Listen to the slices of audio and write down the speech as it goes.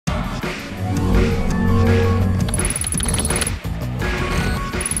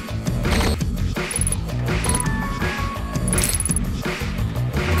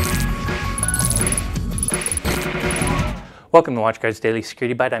Welcome to WatchGuard's Daily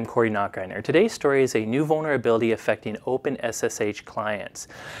Security Byte. I'm Nachreiner. Today's story is a new vulnerability affecting OpenSSH clients.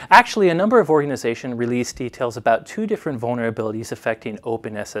 Actually, a number of organizations released details about two different vulnerabilities affecting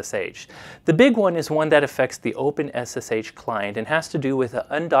OpenSSH. The big one is one that affects the OpenSSH client and has to do with an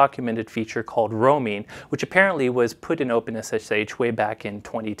undocumented feature called roaming, which apparently was put in OpenSSH way back in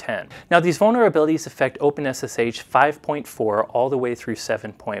 2010. Now, these vulnerabilities affect OpenSSH 5.4 all the way through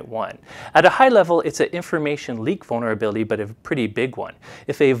 7.1. At a high level, it's an information leak vulnerability, but a pretty big one.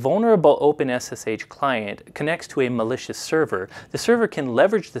 If a vulnerable OpenSSH client connects to a malicious server, the server can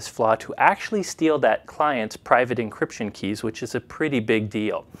leverage this flaw to actually steal that client's private encryption keys, which is a pretty big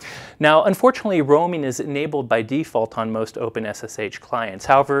deal. Now, unfortunately, roaming is enabled by default on most OpenSSH clients.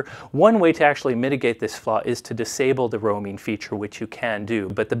 However, one way to actually mitigate this flaw is to disable the roaming feature, which you can do.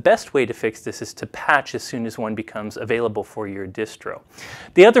 But the best way to fix this is to patch as soon as one becomes available for your distro.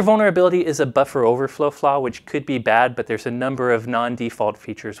 The other vulnerability is a buffer overflow flaw, which could be bad, but there's a number of non-default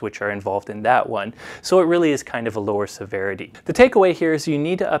features which are involved in that one, so it really is kind of a lower severity. The takeaway here is you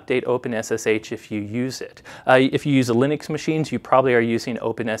need to update OpenSSH if you use it. If you use a Linux machines, you probably are using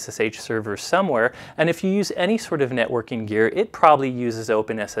OpenSSH servers somewhere, and if you use any sort of networking gear, it probably uses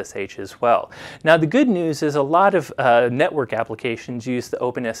OpenSSH as well. Now, the good news is a lot of network applications use the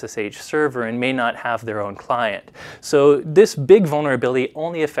OpenSSH server and may not have their own client. So this big vulnerability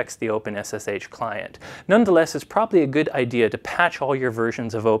only affects the OpenSSH client. Nonetheless, it's probably a good idea to patch all your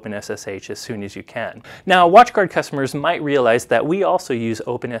versions of OpenSSH as soon as you can. Now, WatchGuard customers might realize that we also use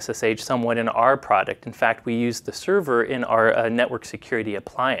OpenSSH somewhat in our product. In fact, we use the server in our network security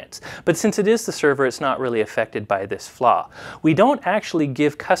appliance. But since it is the server, it's not really affected by this flaw. We don't actually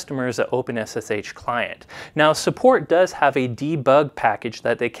give customers an OpenSSH client. Now, support does have a debug package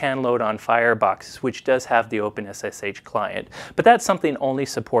that they can load on fireboxes, which does have the OpenSSH client, but that's something only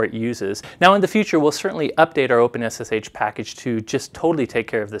support uses. Now, in the future, we'll certainly update our OpenSSH package to just totally take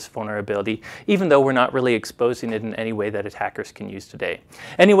care of this vulnerability, even though we're not really exposing it in any way that attackers can use today.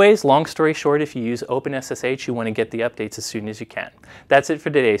 Anyways, long story short, if you use OpenSSH, you want to get the updates as soon as you can. That's it for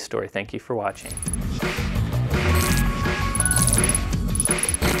today's story. Thank you for watching.